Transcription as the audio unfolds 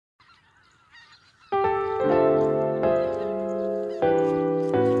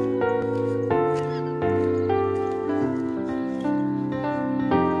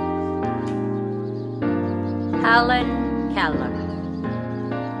Helen Keller.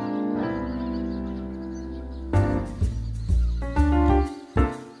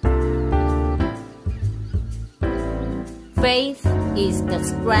 Faith is the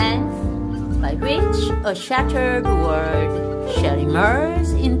strength by which a shattered world shall emerge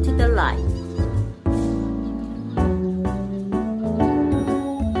into the light.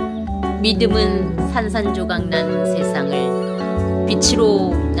 믿음은 산산조각 난 세상을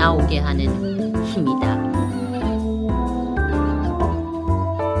빛으로 나오게 하는 힘이다.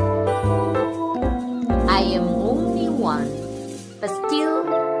 I am only one, but still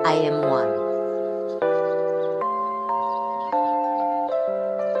I am one.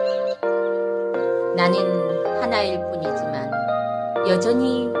 나는 하나일 뿐이지만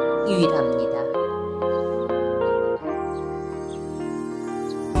여전히 유일합니다.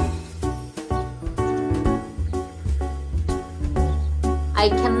 I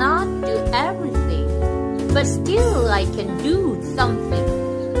cannot do everything, but still I can do something.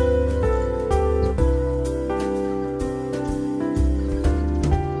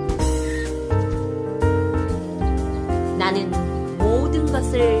 나는 모든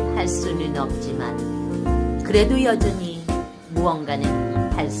것을 할 수는 없지만 그래도 여전히 무언가는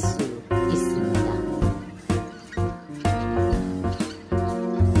할 수 있습니다.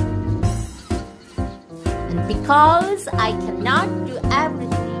 And because I cannot do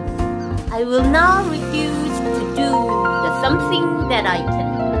everything, I will not refuse to do the something that I can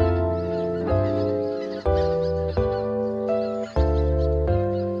do.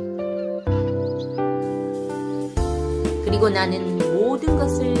 그리고 나는 모든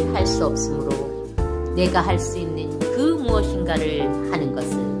것을 할 수 없으므로 내가 할 수 있는 그 무엇인가를 하는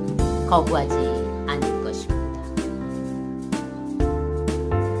것을 거부하지 않을 것입니다.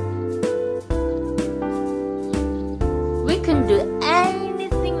 We can do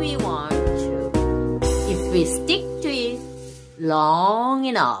anything we want to if we stick to it long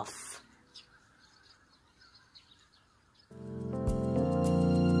enough.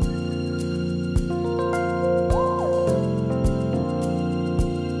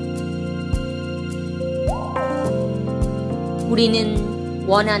 우리는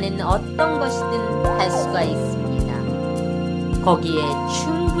원하는 어떤 것이든 할 수가 있습니다. 거기에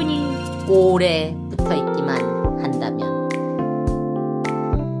충분히 오래 붙어 있기만 한다면.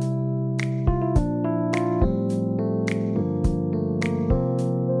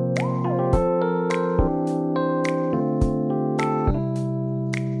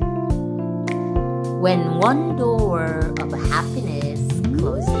 When one door of happiness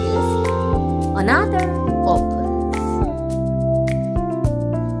closes, another opens.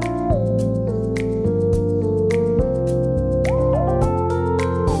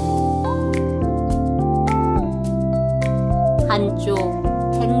 한쪽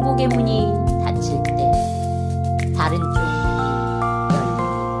행복의 문이 닫힐 때 다른 쪽 문이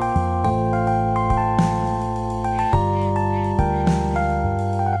열립니다.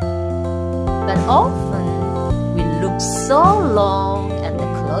 But often we look so long at the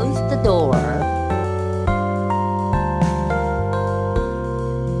closed door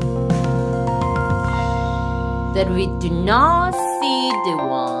that we do not see the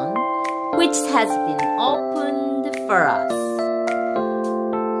one which has been opened for us.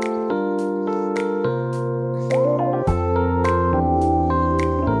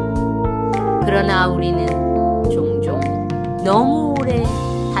 그러나 우리는 종종 너무 오래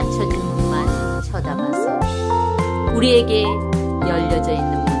닫혀진 문만 쳐다봐서 우리에게 열려져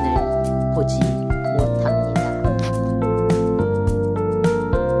있는 문을 보지